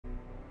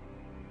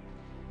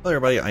Hello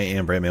everybody, I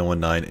am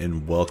Brandman19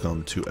 and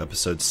welcome to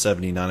episode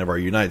 79 of our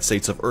United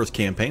States of Earth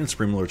campaign,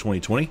 Supreme War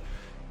 2020.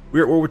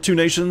 We are at war with two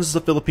nations, the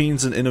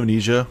Philippines and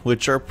Indonesia,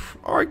 which are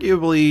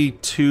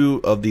arguably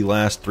two of the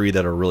last three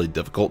that are really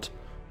difficult.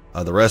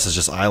 The rest is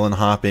just island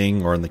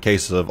hopping, or in the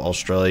case of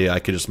Australia, I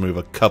could just move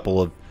a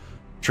couple of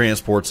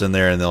transports in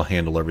there and they'll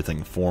handle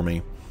everything for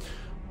me.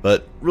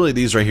 But really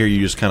these right here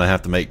you just kind of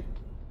have to make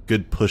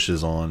good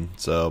pushes on,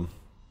 so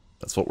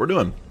that's what we're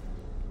doing.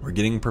 We're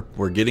getting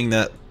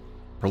that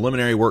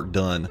preliminary work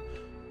done.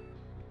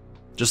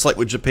 Just like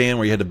with Japan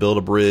where you had to build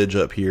a bridge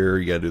up here,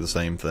 you gotta do the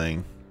same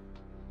thing.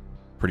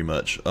 Pretty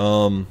much.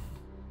 Let's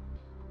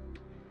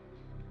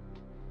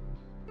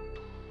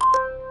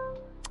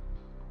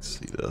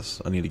see this.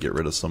 I need to get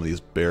rid of some of these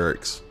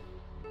barracks.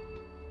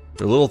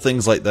 There are little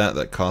things like that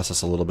that cost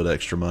us a little bit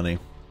extra money.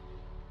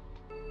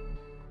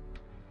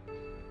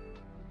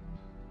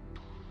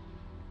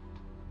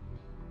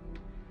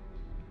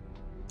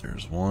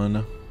 There's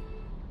one.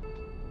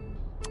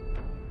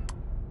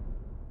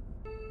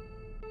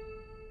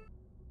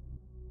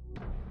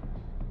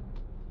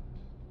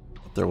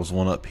 There was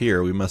one up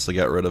here. We must have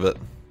got rid of it.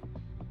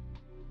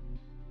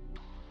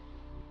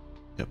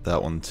 Yep,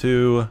 that one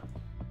too.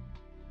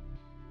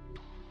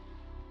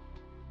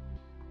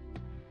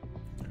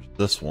 There's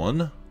this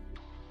one.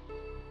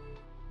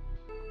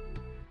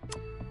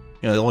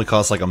 You know, it only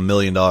costs like $1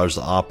 million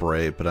to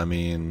operate, but I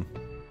mean,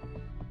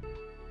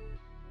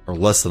 or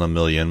less than $1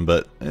 million,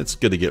 but it's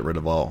good to get rid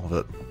of all of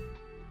it.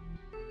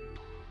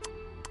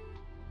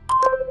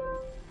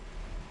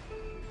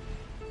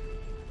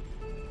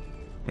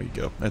 There you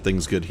go. That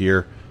thing's good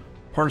here.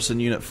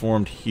 Partisan unit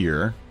formed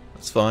here.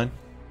 That's fine.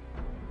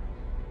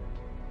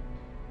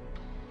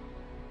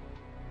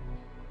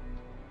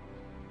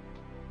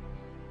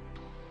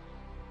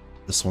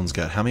 This one's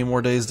got how many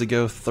more days to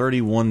go?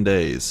 31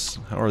 days.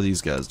 How are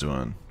these guys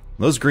doing?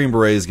 Those Green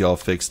Berets get all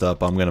fixed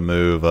up. I'm going to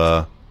move...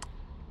 I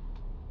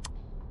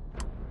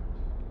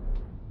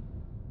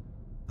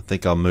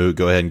think I'll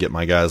go ahead and get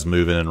my guys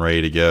moving and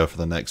ready to go for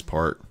the next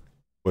part,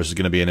 which is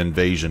going to be an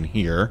invasion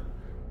here.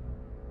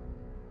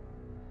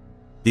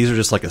 These are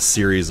just like a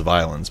series of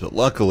islands, but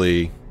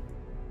luckily,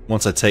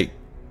 once I take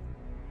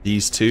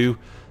these two,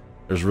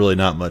 there's really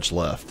not much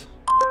left.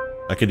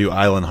 I can do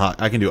island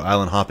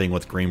hopping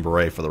with Green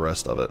Beret for the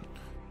rest of it.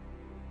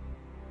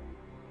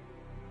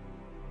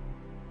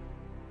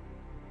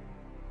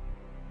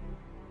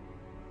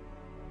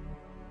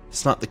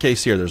 It's not the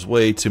case here. There's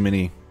way too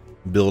many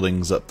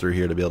buildings up through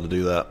here to be able to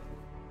do that.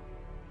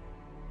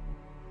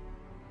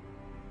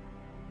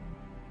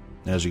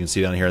 As you can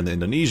see down here in the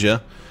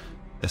Indonesia,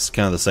 it's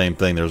kind of the same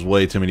thing. There's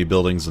way too many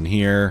buildings in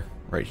here,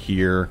 right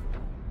here,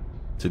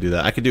 to do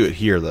that. I could do it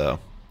here, though.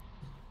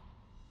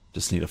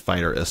 Just need a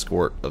fighter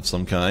escort of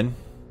some kind.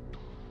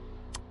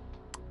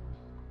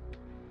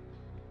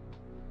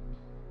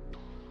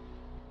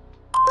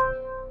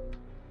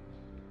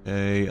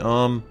 Okay,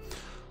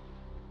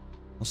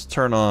 let's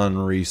turn on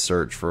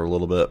research for a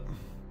little bit.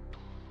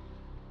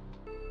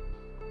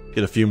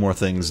 Get a few more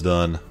things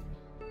done.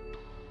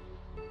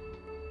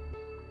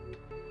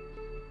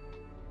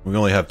 We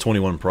only have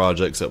 21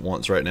 projects at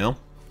once right now.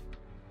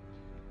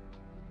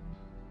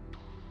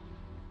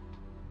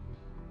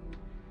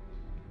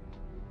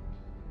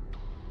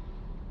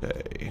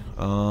 Okay.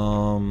 I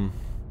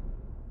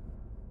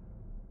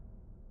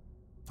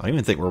don't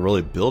even think we're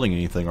really building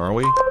anything, are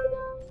we?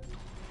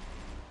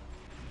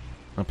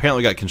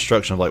 Apparently we got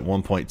construction of like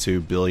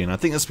 1.2 billion. I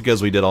think that's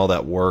because we did all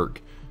that work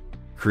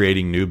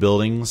creating new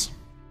buildings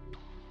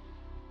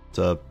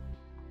to,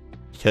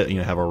 you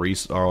know, have all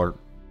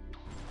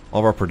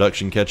of our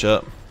production catch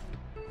up.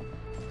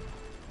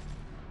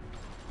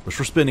 Which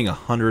we're spending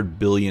 100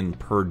 billion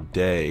per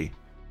day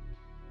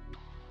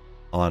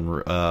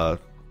on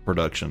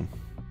production.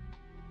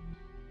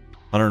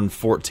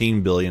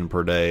 114 billion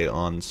per day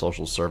on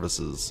social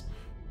services.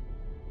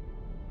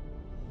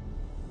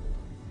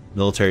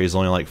 Military is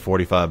only like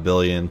 45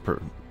 billion.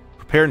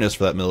 Preparedness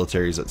for that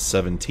military is at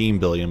 17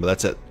 billion, but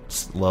that's at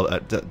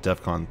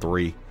DEFCON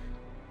 3.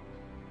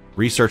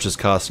 Research is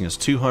costing us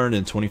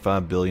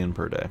 225 billion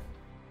per day.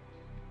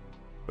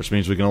 Which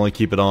means we can only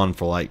keep it on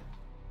for like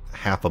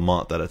half a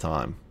month at a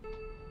time.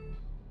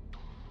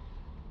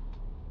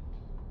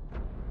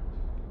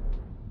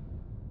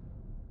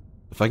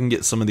 If I can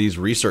get some of these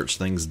research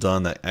things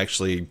done that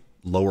actually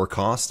lower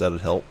costs, that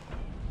would help.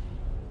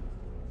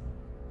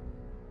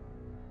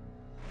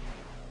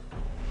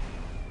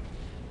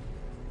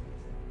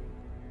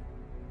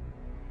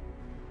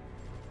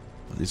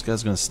 Are these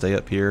guys going to stay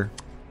up here?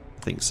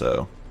 I think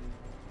so.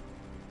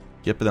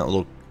 Get up in that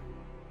little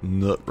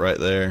nook right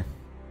there.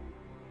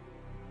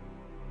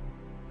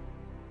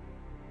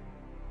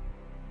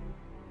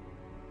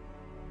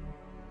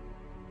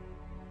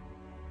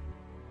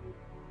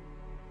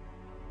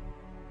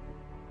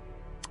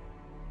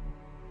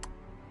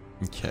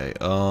 Okay,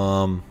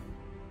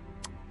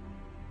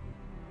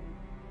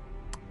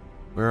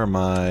 where are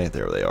my...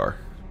 There they are.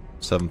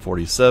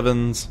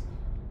 747s.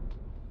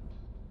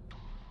 I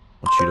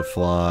want you to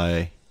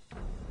fly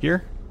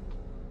here.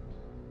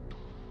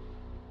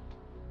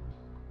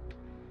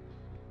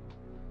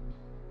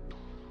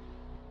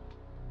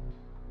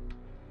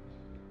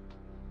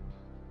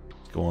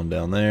 Going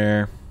down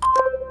there.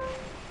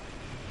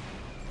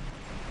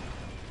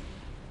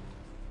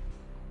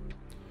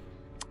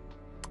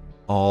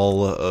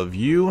 All of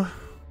you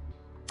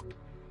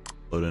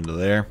load into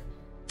there.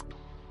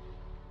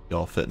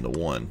 Y'all fit into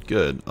one.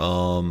 Good.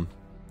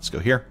 Let's go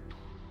here.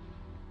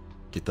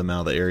 Get them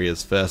out of the area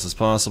as fast as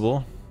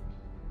possible.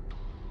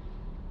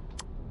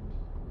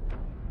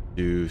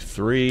 2,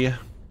 3.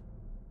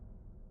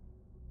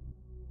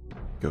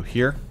 Go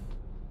here.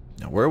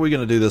 Now, where are we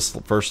going to do this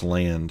first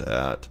land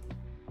at?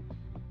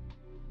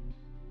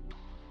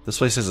 This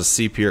place has a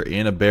sea pier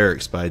and a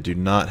barracks, but I do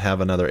not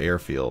have another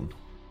airfield.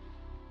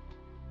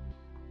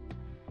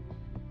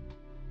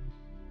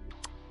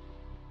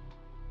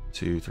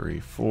 Two, 3,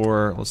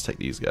 4. Let's take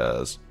these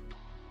guys.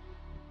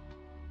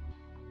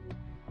 I'm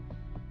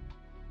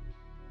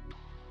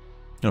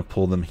going to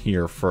pull them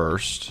here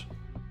first.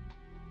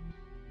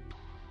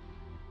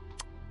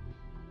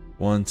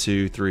 1,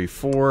 2, 3,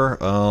 4.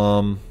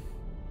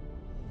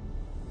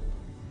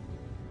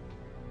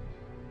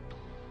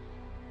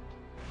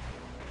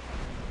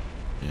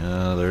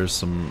 Yeah, there's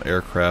some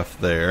aircraft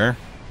there.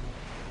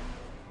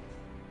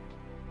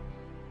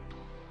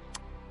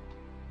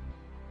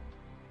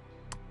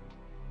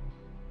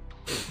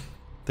 I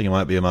think it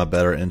might be in my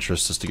better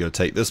interest just to go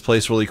take this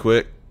place really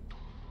quick.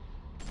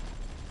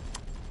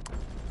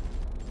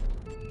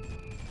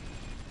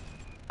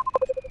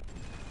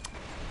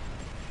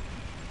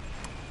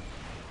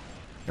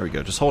 There we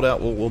go. Just hold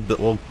out. We'll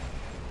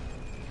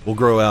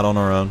grow out on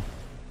our own.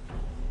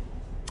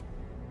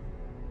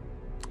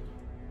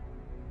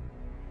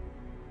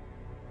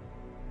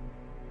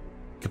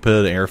 Could put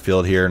an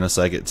airfield here in a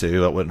second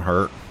too. That wouldn't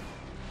hurt.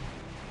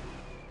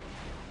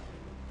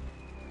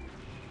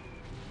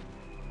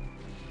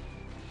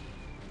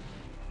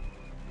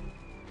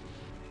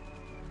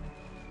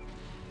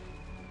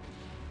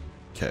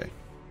 Okay.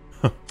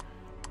 A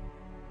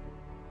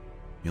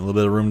little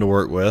bit of room to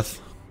work with.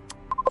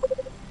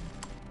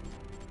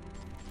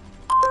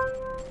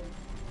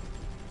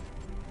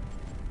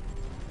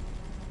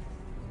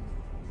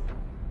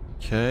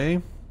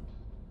 Okay.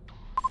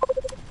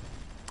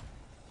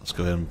 Let's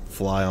go ahead and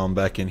fly on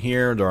back in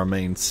here to our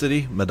main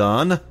city,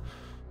 Medan.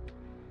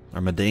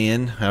 Or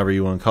Medan, however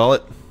you want to call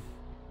it.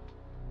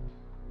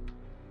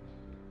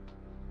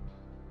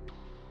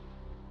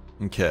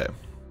 Okay.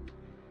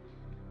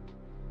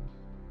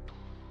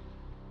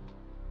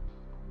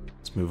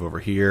 Let's move over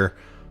here.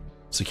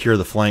 Secure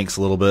the flanks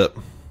a little bit.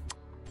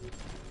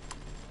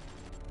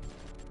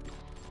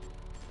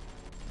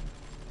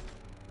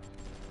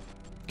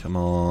 Come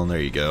on, there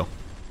you go.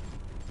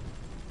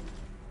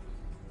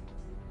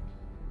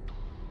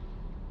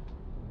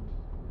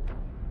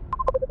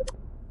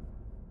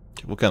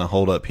 We'll kind of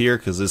hold up here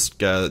because these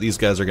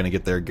guys are going to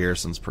get their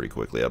garrisons pretty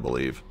quickly, I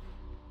believe.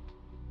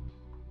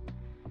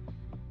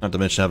 Not to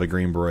mention I have a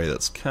green beret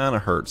that's kind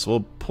of hurt, so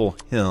we'll pull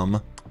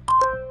him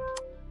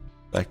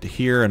back to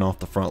here and off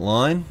the front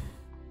line.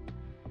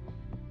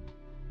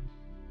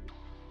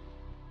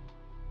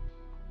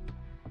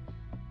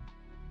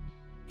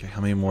 Okay,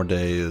 how many more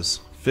days?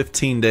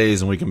 15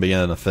 days and we can begin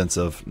an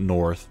offensive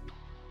north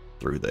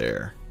through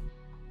there.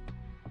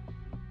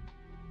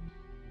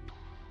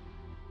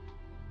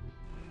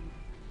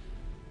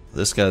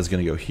 This guy's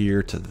going to go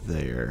here to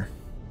there.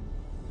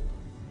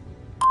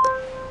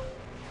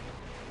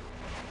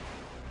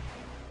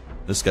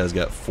 This guy's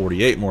got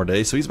 48 more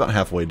days, so he's about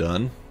halfway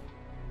done.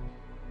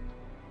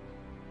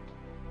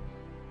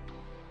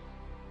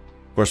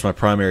 Of course, my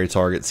primary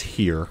target's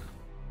here.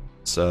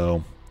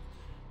 So,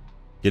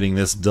 getting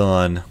this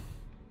done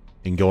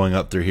and going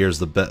up through here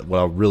is what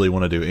I really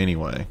want to do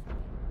anyway.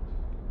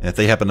 And if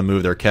they happen to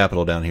move their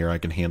capital down here, I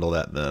can handle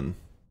that then.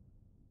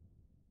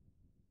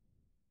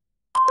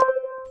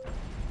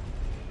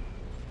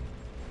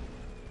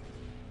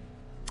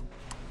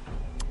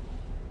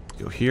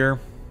 Go here.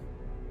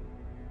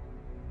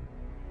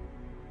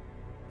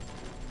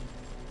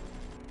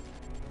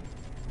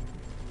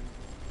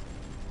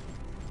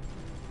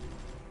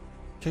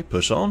 Okay,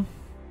 push on.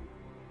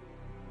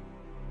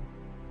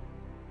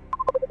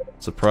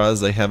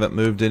 Surprised they haven't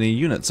moved any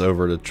units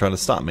over to try to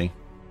stop me.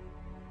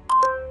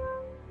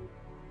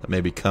 That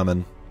may be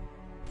coming.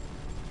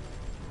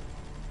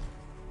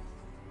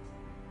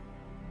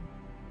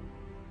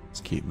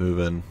 Let's keep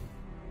moving.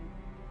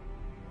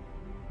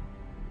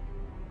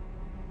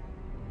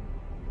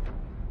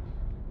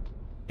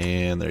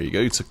 And there you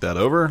go, you took that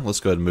over. Let's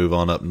go ahead and move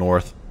on up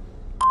north.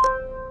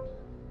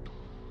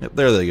 Yep,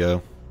 there they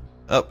go.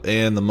 Up,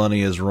 and the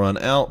money is run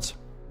out.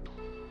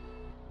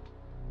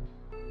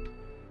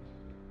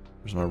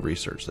 Where's my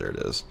research? There it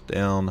is.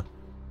 Down,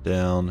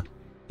 down,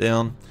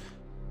 down.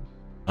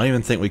 I don't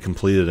even think we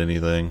completed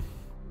anything.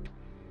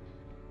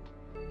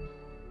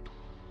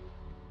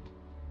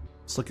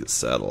 Let's look at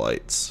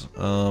satellites.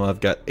 I've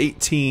got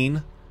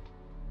 18.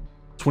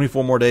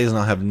 24 more days and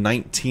I'll have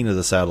 19 of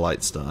the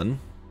satellites done.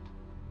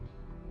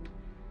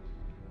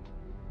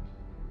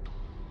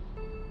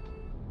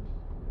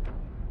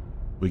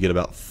 We get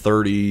about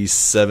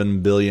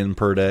 37 billion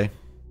per day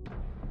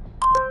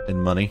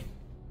in money.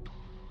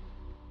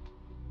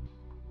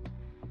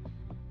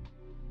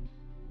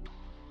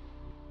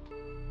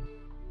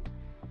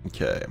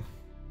 Okay.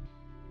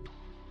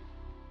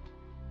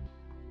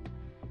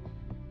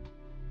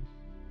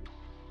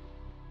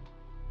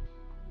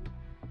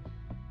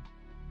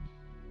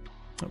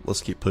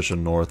 Let's keep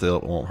pushing north,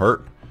 it won't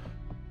hurt.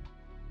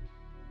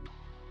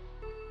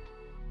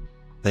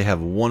 They have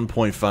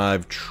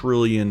 $1.5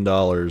 trillion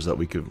that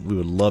we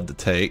would love to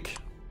take.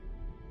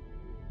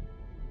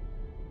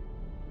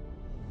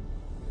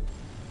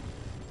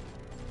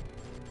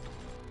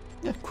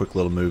 Yeah, quick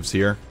little moves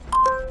here.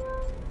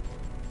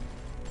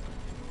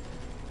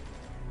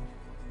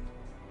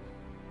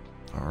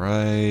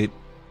 Alright.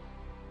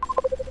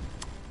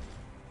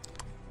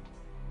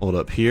 Hold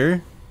up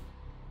here.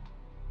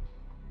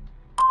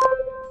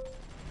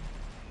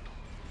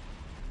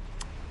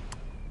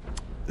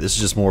 This is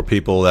just more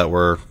people that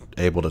we're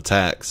able to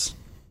tax.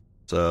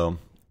 So,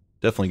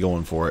 definitely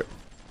going for it.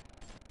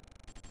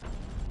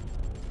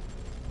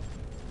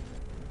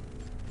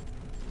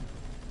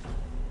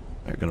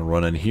 They're gonna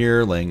run in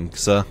here,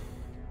 Langsa.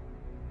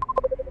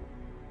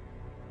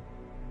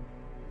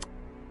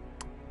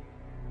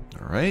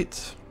 Alright.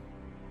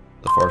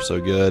 So far so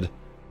good.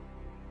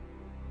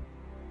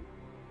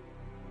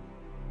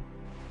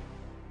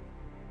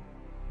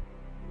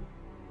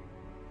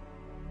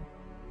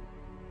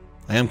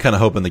 I am kind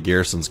of hoping the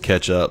garrisons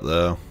catch up,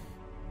 though.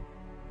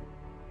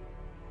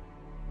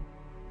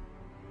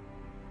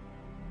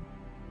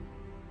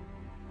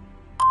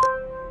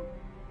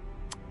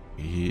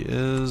 He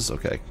is...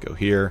 okay, go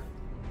here.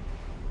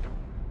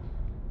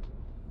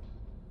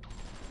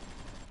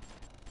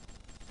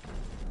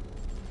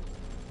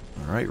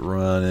 Alright,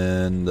 run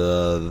in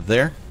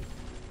there.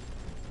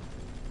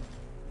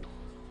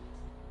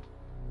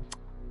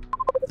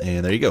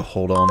 And there you go,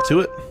 hold on to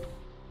it.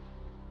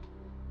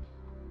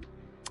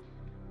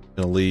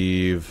 Gonna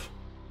leave.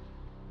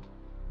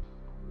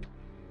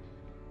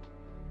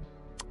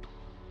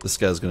 This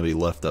guy's gonna be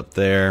left up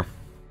there.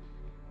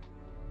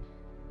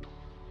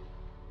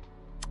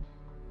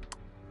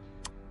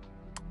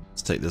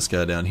 Let's take this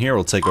guy down here.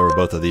 We'll take over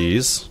both of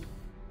these.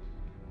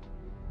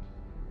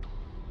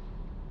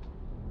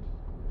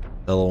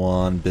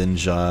 Elawan,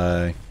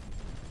 Benjai.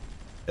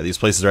 Yeah, these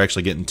places are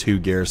actually getting 2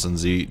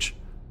 garrisons each.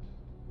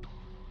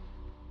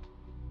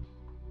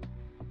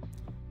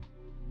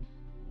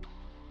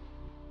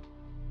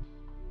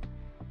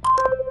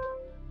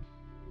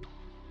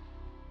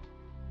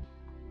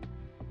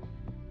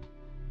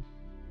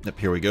 Yep,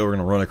 here we go. We're going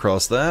to run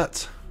across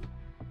that.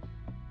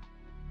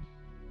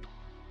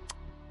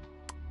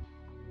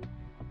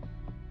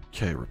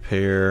 Okay,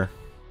 repair.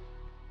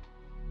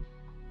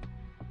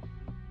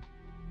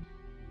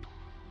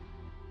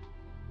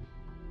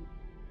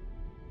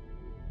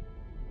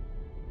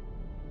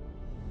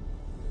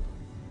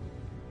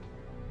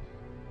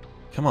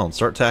 Come on,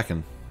 start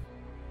attacking.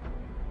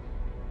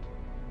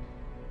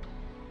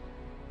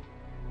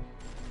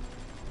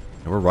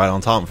 We're right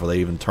on top before they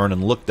even turned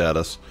and looked at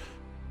us.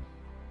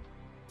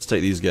 Let's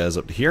take these guys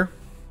up to here.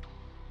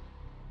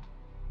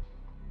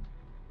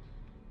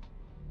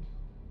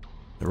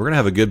 And we're going to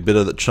have a good bit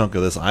of the chunk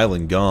of this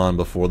island gone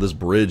before this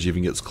bridge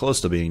even gets close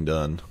to being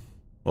done.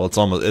 Well, it's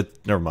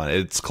almost... never mind,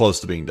 it's close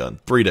to being done.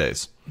 3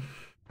 days.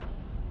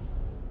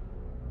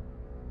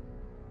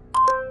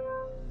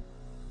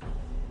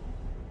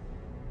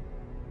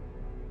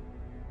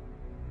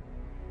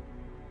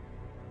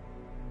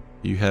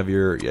 You have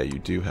your... yeah, you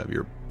do have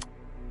your...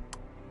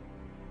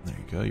 there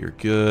you go, you're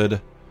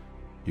good.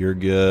 You're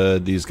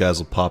good. These guys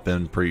will pop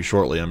in pretty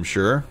shortly, I'm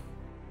sure.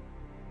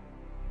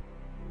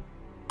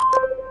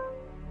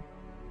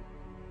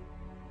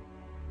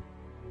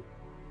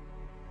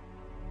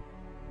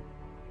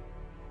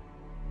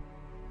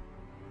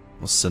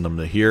 We'll send them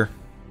to here.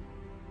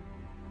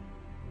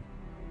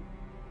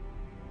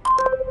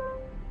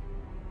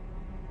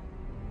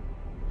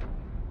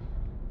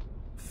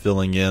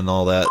 Filling in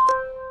all that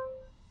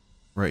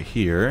right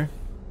here.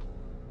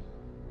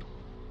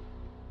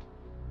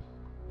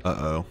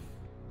 Uh-oh.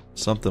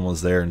 Something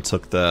was there and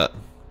took that.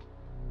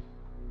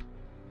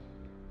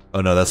 Oh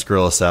no, that's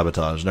guerrilla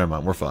sabotage. Never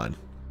mind, we're fine.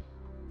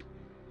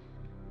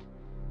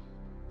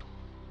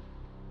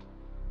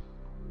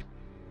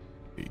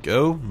 Here you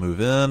go, move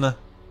in.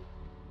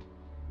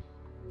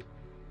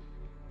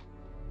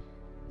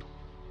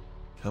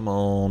 Come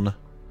on.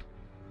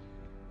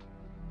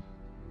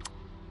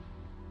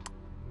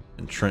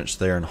 Entrench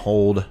there and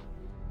hold.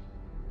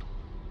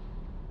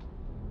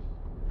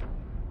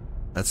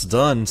 That's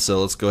done, so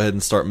let's go ahead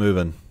and start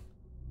moving.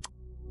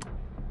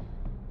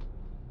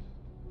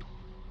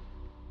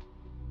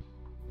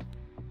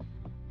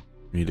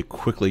 We need to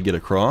quickly get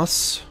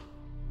across.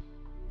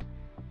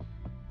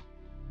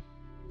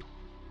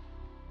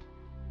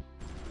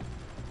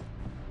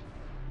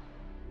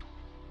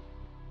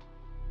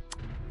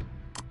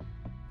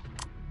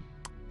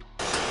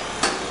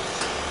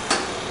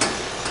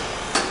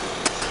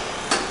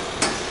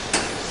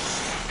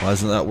 Why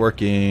isn't that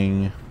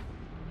working?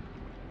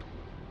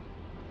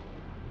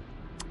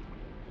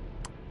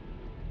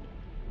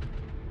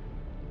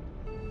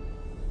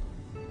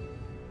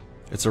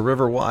 It's a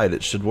river wide,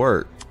 it should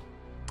work.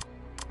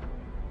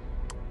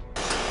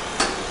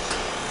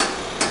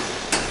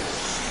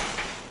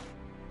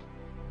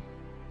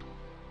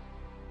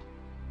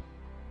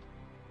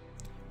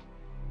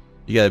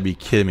 You gotta be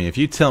kidding me. If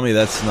you tell me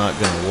that's not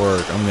gonna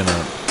work, I'm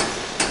gonna...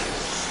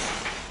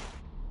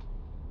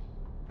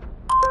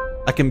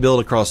 I can build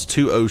across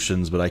 2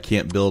 oceans, but I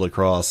can't build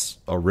across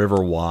a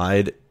river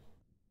wide.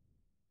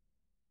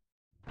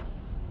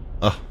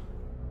 Ugh.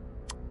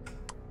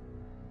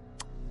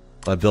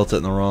 I built it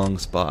in the wrong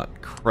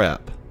spot.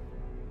 Crap.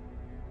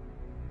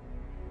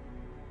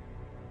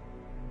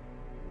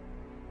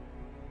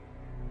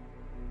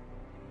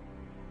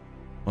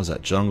 What was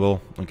that,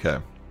 jungle? Okay.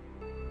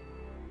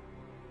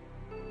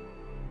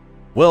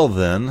 Well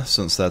then,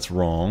 since that's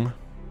wrong...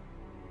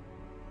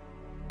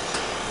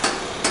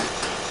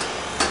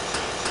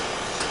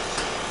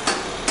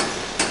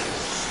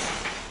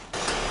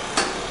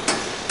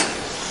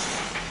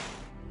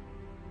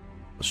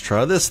 let's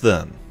try this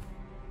then.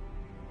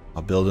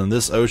 I'll build in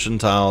this ocean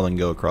tile and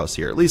go across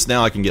here. At least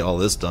now I can get all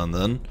this done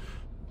then.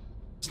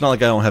 It's not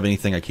like I don't have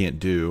anything I can't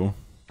do.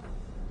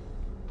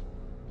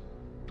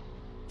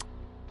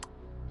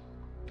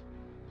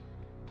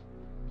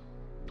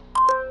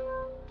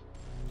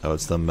 Oh,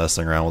 it's them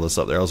messing around with us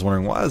up there. I was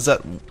wondering, why is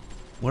that...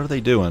 what are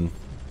they doing?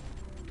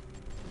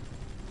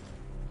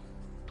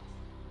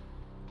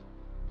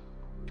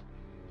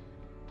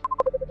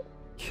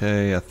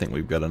 Okay, I think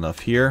we've got enough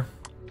here.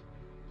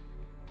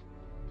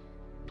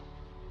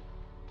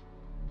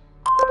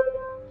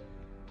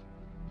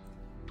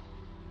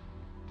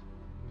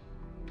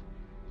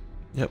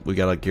 Yep, we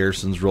got our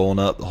garrisons rolling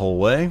up the whole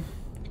way.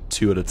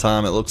 2 at a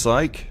time, it looks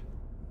like.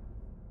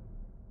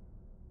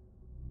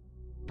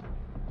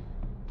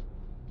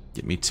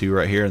 Get me 2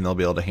 right here and they'll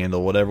be able to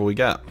handle whatever we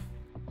got.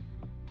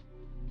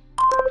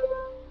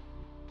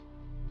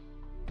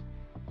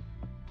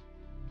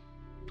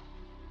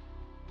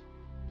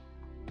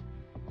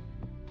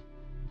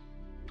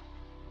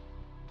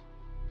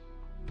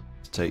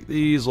 Let's take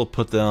these, we'll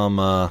put them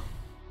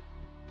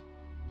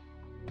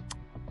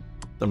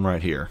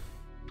right here.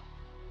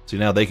 See,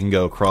 now they can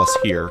go across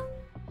here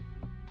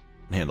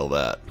and handle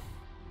that.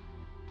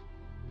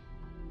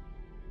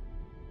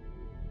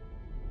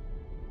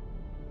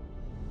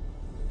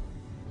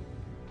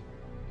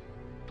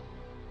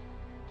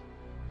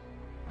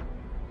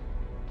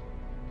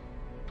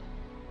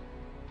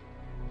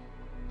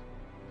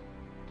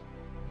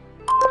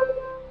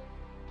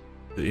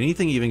 Did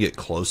anything even get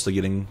close to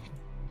getting,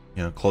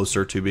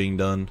 closer to being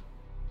done?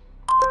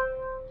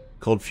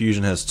 Cold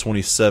Fusion has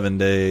 27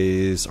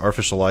 days.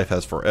 Artificial Life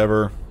has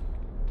forever.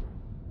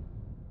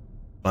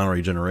 Final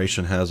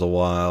Regeneration has a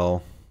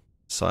while.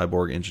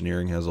 Cyborg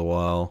Engineering has a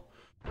while.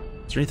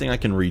 Is there anything I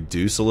can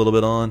reduce a little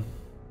bit on?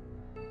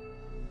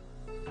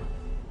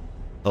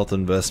 Health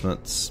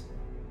Investments.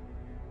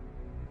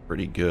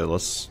 Pretty good.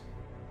 Let's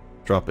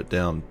drop it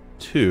down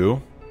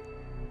 2.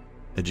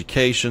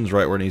 Education's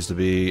right where it needs to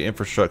be.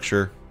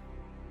 Infrastructure,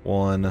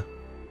 1.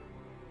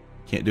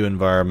 Can't do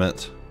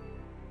environment.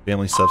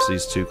 Family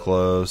subsidies too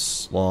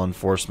close. Law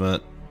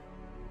enforcement.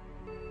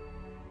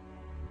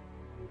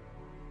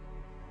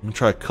 I'm gonna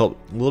try a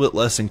little bit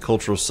less in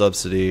cultural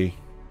subsidy.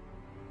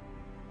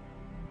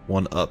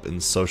 1 up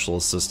in social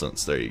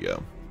assistance. There you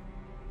go.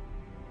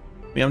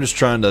 I mean, I'm just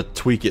trying to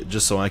tweak it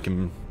just so I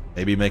can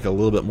maybe make a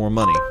little bit more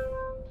money.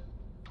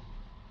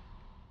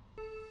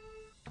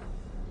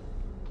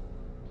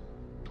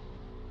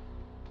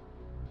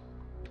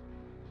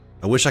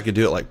 I wish I could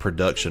do it like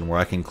production, where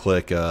I can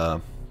click, yeah,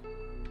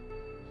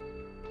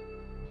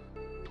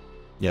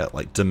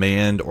 like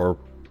demand, or,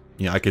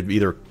 I could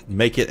either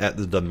make it at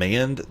the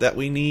demand that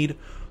we need,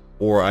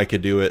 or I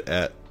could do it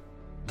at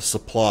the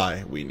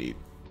supply we need,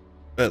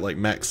 at like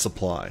max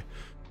supply.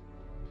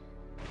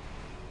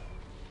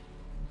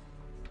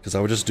 Because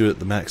I would just do it at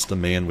the max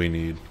demand we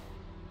need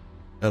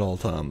at all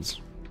times.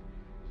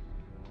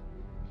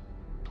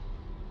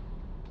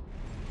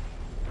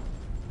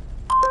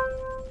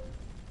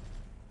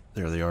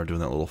 There they are doing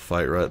that little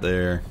fight right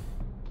there.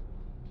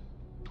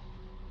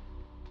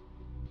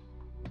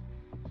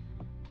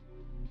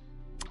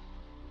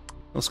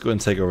 Let's go ahead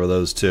and take over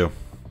those two.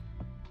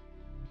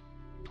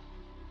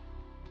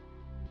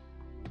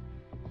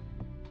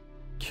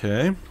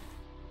 Okay.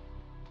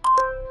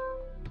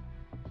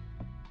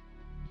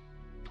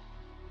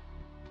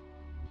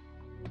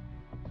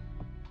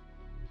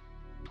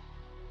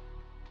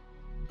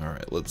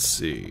 Alright, let's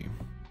see.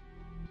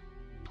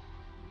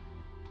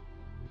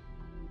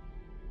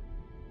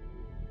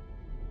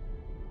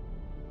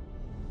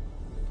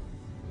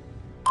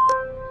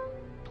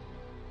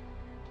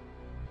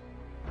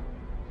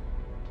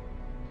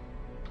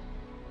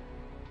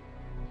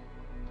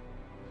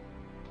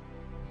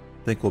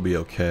 I think we'll be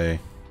okay.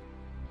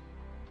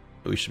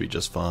 We should be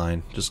just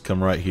fine. Just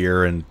come right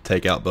here and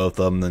take out both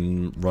of them,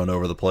 then run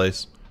over the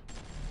place.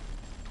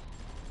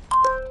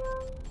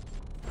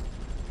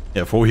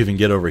 Yeah, before we even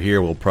get over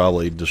here, we'll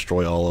probably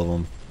destroy all of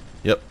them.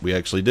 Yep, we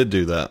actually did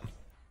do that.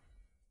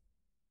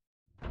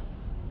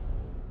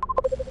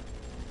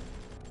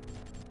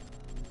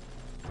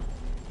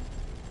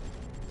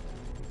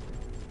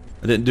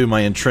 I didn't do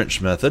my entrench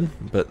method,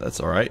 but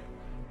that's alright.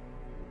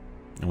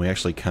 And we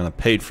actually kind of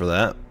paid for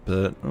that,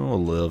 but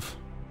we'll live.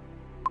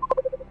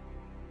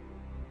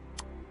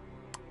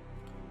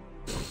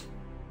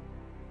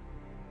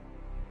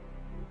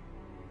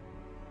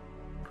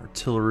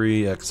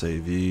 artillery,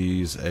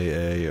 XAVs,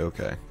 AA,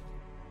 okay.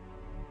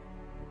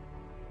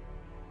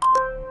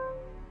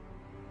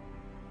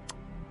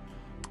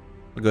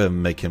 I'll go ahead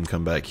and make him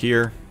come back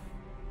here.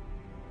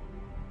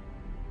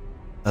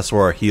 That's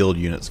where our healed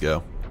units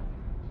go.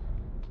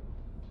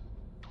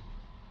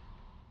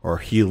 Or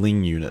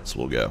healing units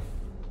will go.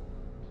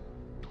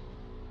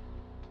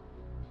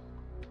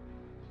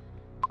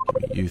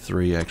 Give me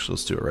U3, actually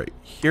let's do it right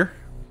here.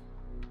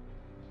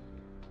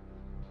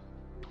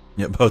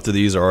 Yep, both of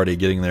these are already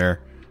getting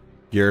their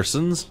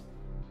garrisons.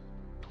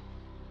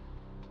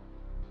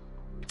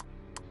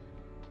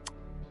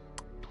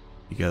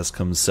 You guys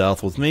come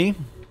south with me.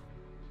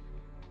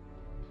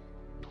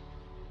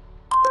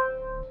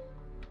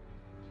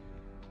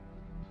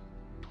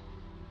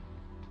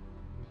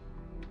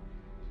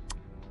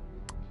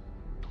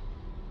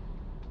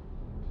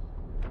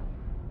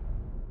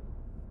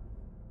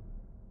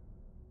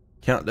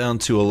 Countdown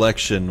to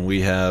election.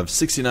 We have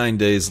 69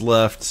 days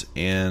left,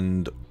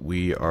 and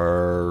we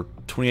are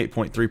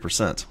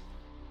 28.3%,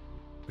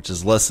 which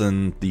is less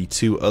than the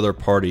two other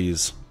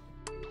parties.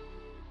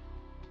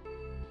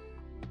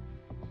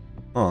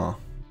 Huh.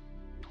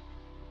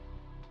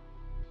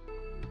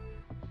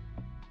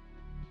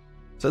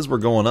 Says we're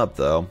going up,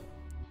 though.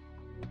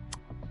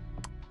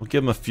 We'll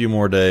give them a few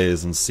more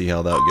days and see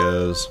how that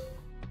goes.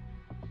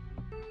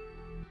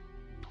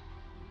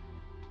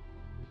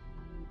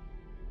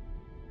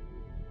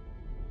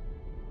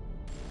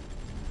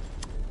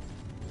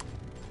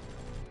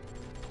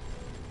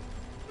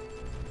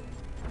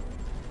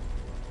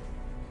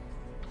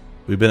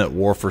 We've been at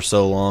war for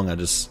so long, I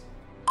just...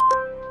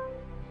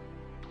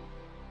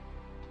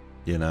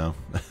 You know.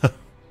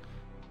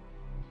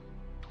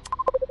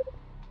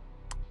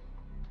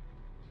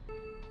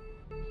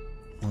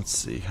 Let's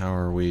see, how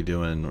are we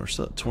doing? We're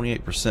still at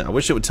 28%. I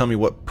wish it would tell me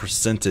what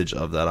percentage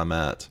of that I'm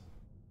at.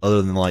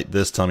 Other than like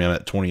this telling me I'm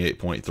at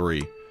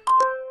 28.3.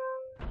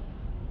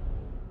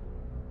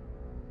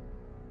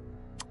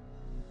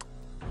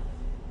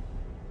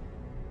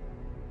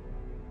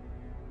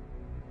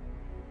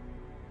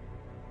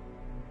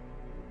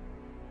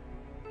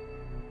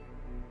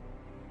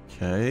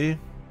 Okay.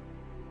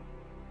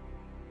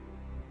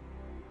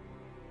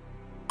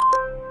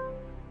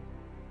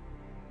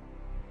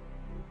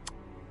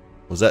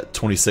 Was at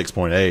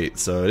 26.8,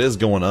 so it is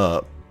going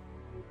up.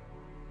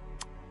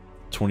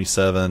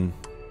 27.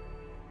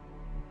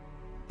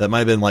 That might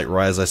have been like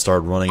right as I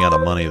started running out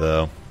of money,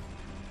 though.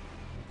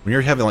 When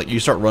you're having like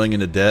you start running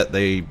into debt,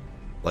 they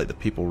like the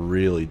people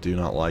really do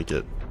not like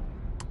it.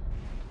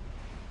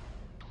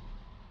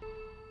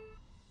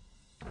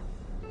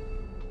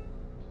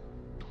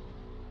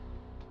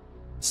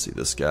 Let's see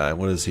this guy.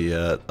 What is he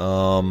at?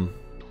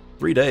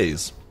 3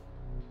 days.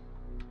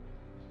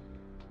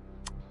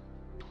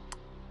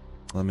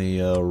 Let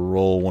me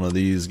roll one of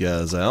these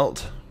guys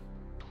out.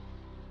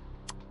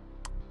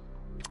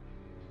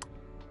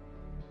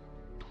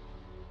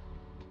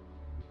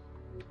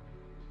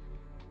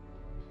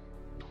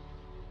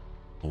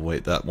 We'll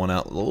wait that one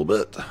out a little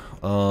bit.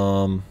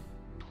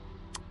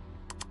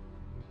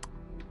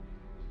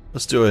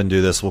 Let's do it and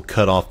do this. We'll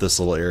cut off this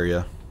little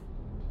area.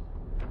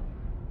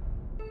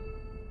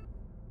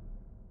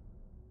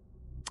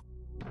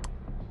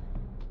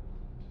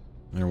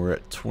 And we're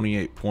at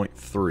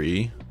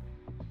 28.3.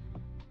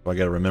 I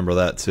gotta remember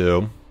that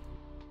too.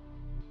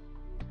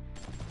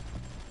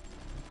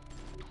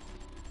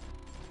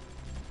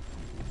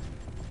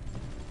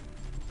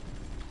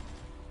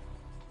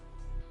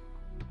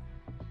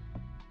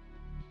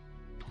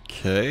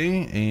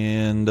 Okay,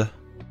 and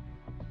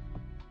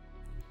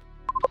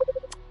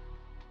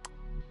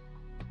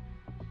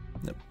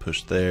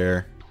push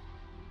there.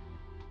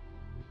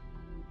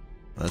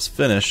 That's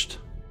finished.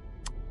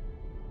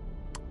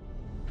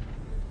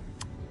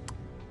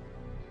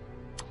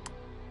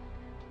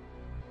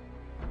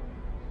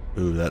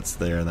 Ooh, that's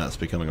there, and that's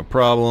becoming a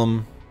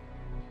problem.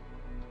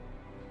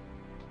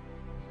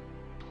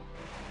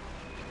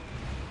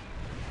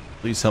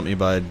 Please help me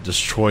by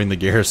destroying the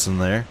garrison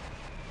there.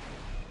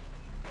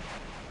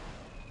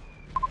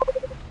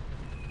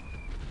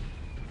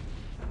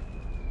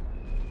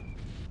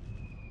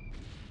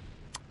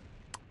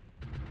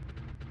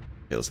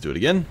 Okay, let's do it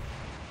again.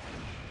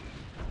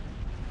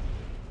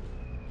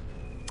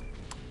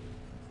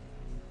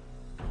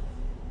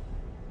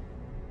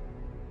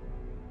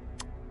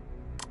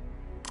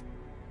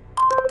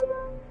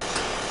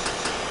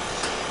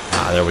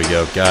 There we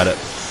go, got it.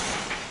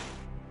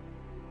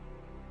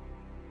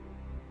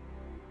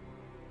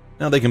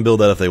 Now they can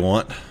build that if they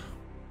want.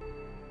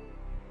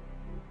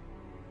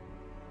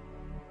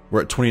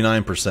 We're at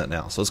 29%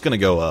 now, so it's going to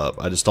go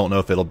up. I just don't know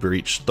if it'll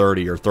reach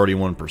 30 or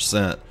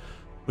 31%,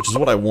 which is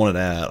what I wanted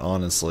at,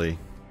 honestly.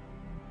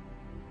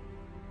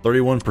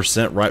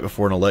 31% right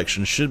before an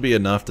election should be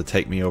enough to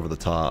take me over the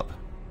top.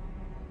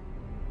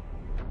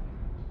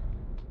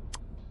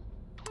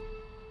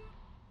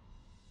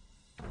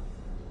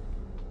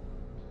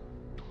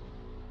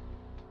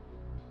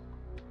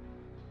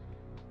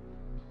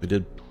 We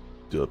did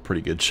do a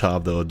pretty good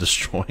job, though, of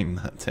destroying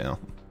that town.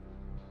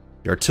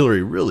 The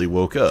artillery really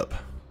woke up.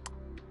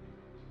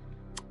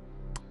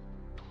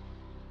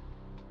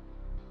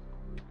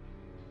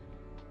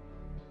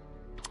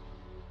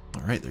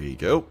 Alright, there you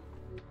go.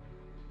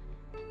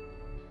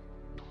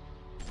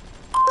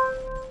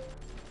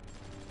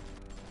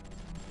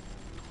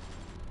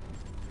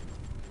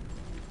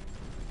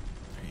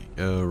 There you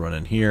go, run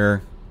in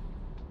here.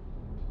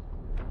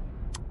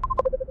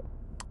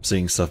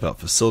 Seeing stuff about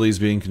facilities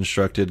being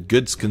constructed.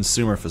 Goods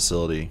consumer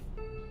facility.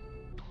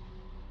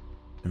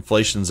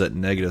 Inflation's at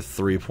negative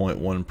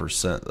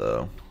 3.1%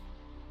 though.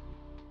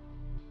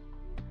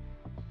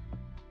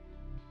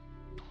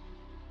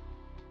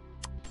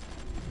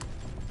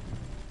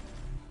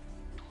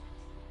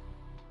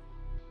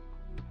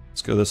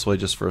 Let's go this way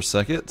just for a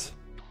second.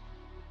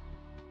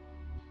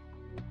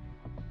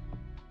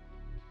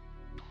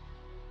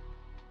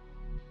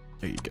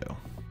 There you go.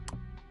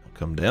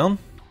 Come down.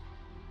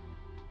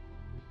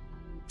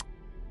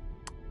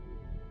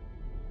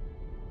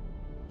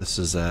 This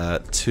is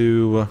at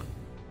 2,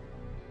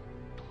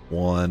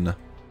 1,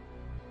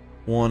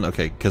 1.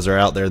 Okay, because they're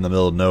out there in the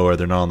middle of nowhere.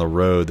 They're not on the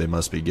road. They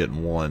must be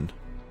getting 1.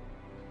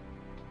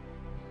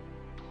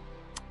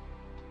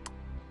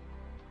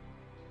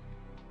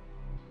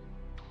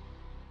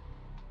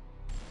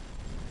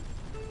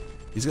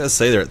 He's gonna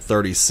say they're at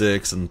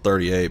 36 and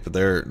 38, but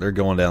they're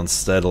going down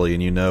steadily,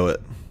 and you know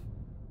it.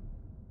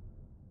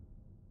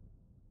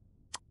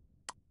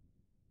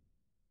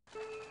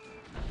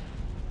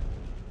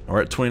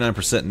 We're at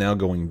 29% now,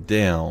 going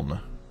down.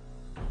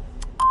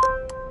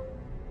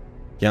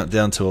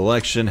 Countdown to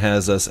election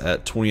has us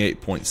at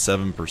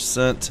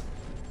 28.7%.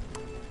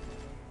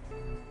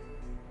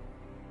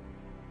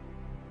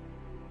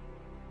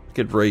 I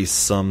could raise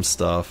some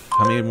stuff.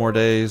 How many more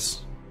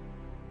days?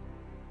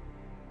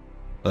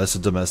 Oh, that's a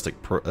domestic.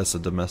 That's a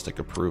domestic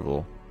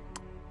approval.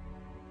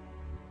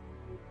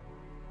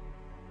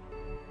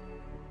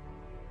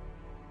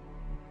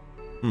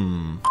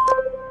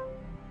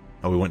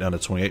 Oh, we went down to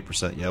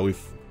 28%. Yeah, we've...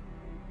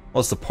 Well,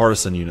 it's the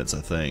partisan units,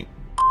 I think.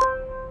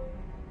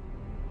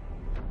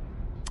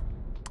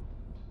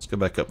 Let's go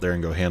back up there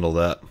and go handle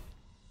that.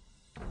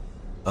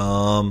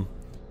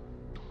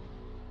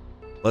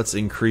 Let's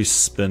increase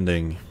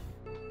spending.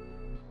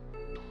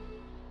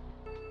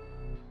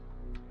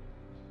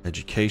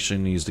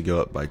 Education needs to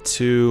go up by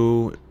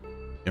 2.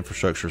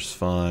 Infrastructure's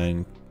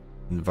fine.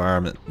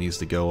 Environment needs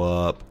to go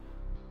up.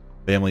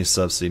 Family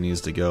subsidy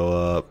needs to go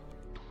up.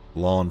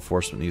 Law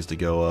enforcement needs to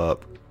go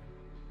up.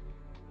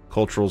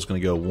 Cultural is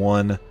going to go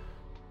 1.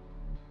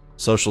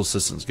 Social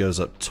assistance goes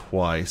up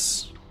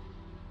twice.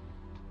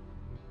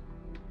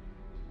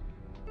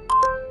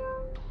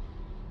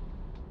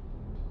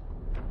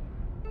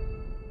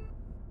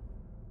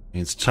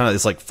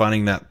 It's like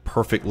finding that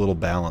perfect little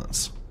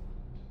balance.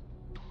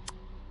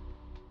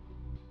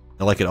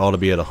 I like it all to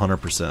be at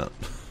 100%.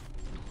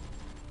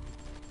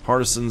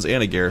 Partisans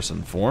and a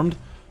garrison formed.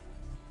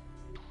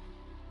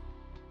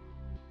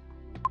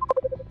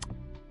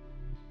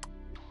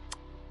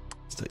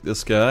 Let's take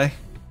this guy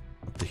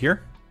up to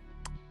here.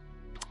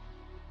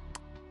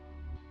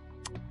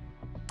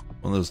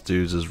 One of those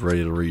dudes is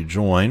ready to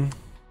rejoin.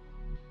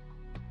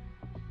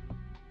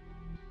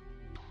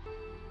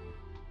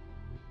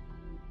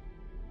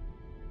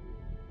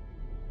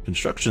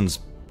 Construction's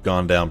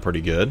gone down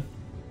pretty good.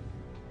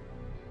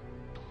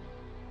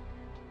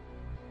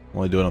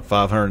 Only doing a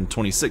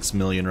 526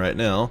 million right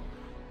now.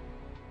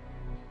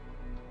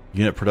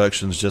 Unit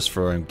production's just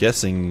for, I'm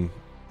guessing,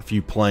 a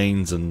few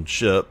planes and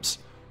ships.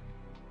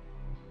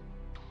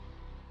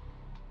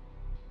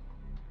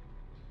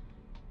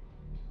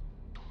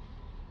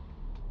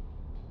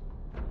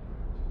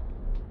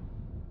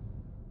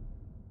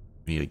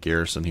 We need a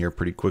garrison here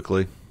pretty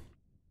quickly.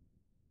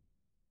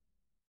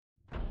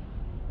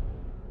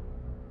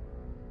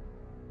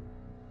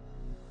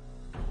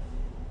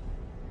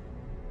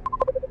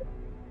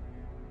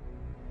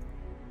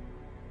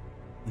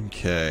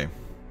 Okay.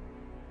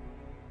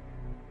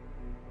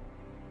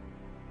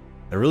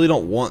 I really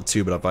don't want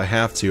to, but if I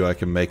have to, I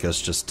can make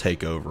us just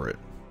take over it.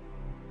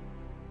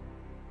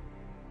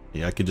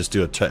 Yeah, I could just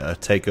do a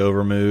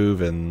takeover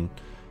move and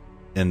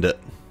end it.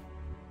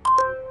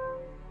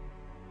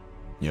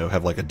 You know,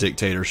 have like a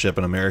dictatorship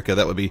in America.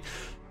 That would be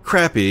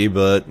crappy,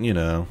 but, you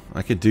know,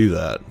 I could do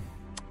that.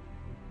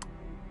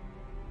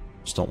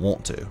 Just don't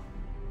want to.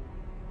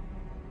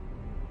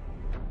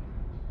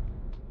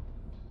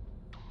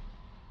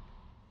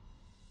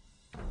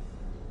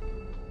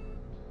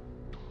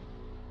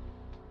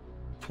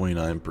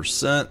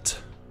 %.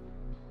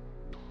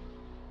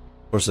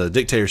 Of course, a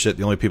dictatorship,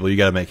 the only people you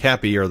gotta make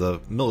happy are the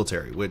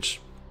military,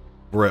 which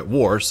we're at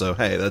war, so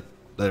hey,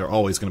 they're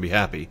always gonna be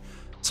happy.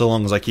 So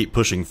long as I keep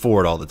pushing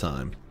forward all the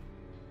time.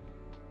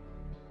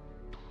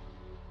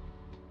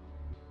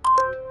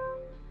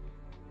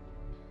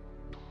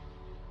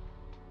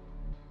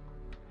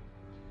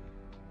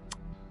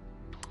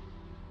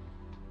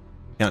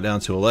 Countdown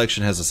to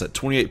election has us at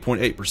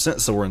 28.8%,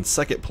 so we're in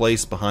second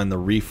place behind the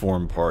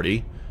Reform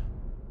Party.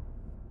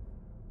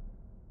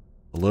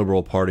 The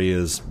Liberal Party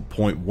is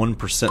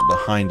 0.1%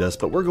 behind us,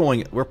 but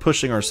we're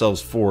pushing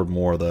ourselves forward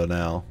more though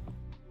now.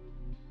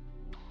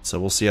 So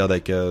we'll see how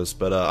that goes.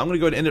 But I'm gonna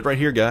go ahead and end it right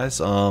here,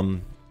 guys.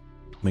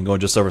 been going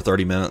just over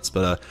 30 minutes,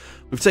 but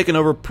we've taken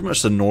over pretty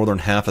much the northern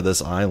half of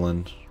this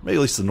island, maybe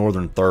at least the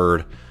northern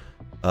third.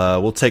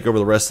 We'll take over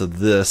the rest of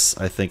this,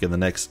 I think, in the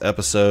next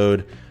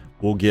episode.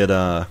 We'll get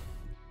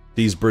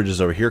these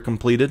bridges over here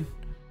completed,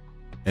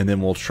 and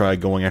then we'll try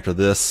going after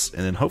this,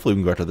 and then hopefully we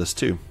can go after this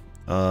too.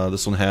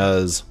 This one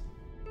has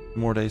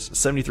more days,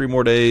 73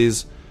 more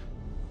days.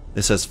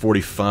 This has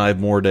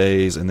 45 more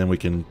days, and then we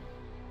can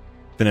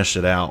finish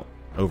it out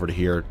over to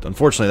here.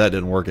 Unfortunately, that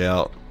didn't work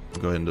out.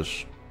 We'll go ahead and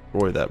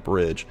destroy that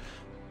bridge.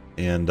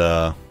 And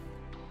alright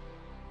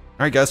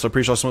guys, so I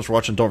appreciate y'all so much for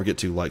watching. Don't forget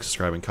to like,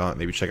 subscribe, and comment.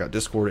 Maybe check out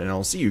Discord, and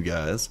I'll see you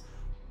guys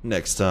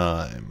next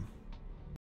time.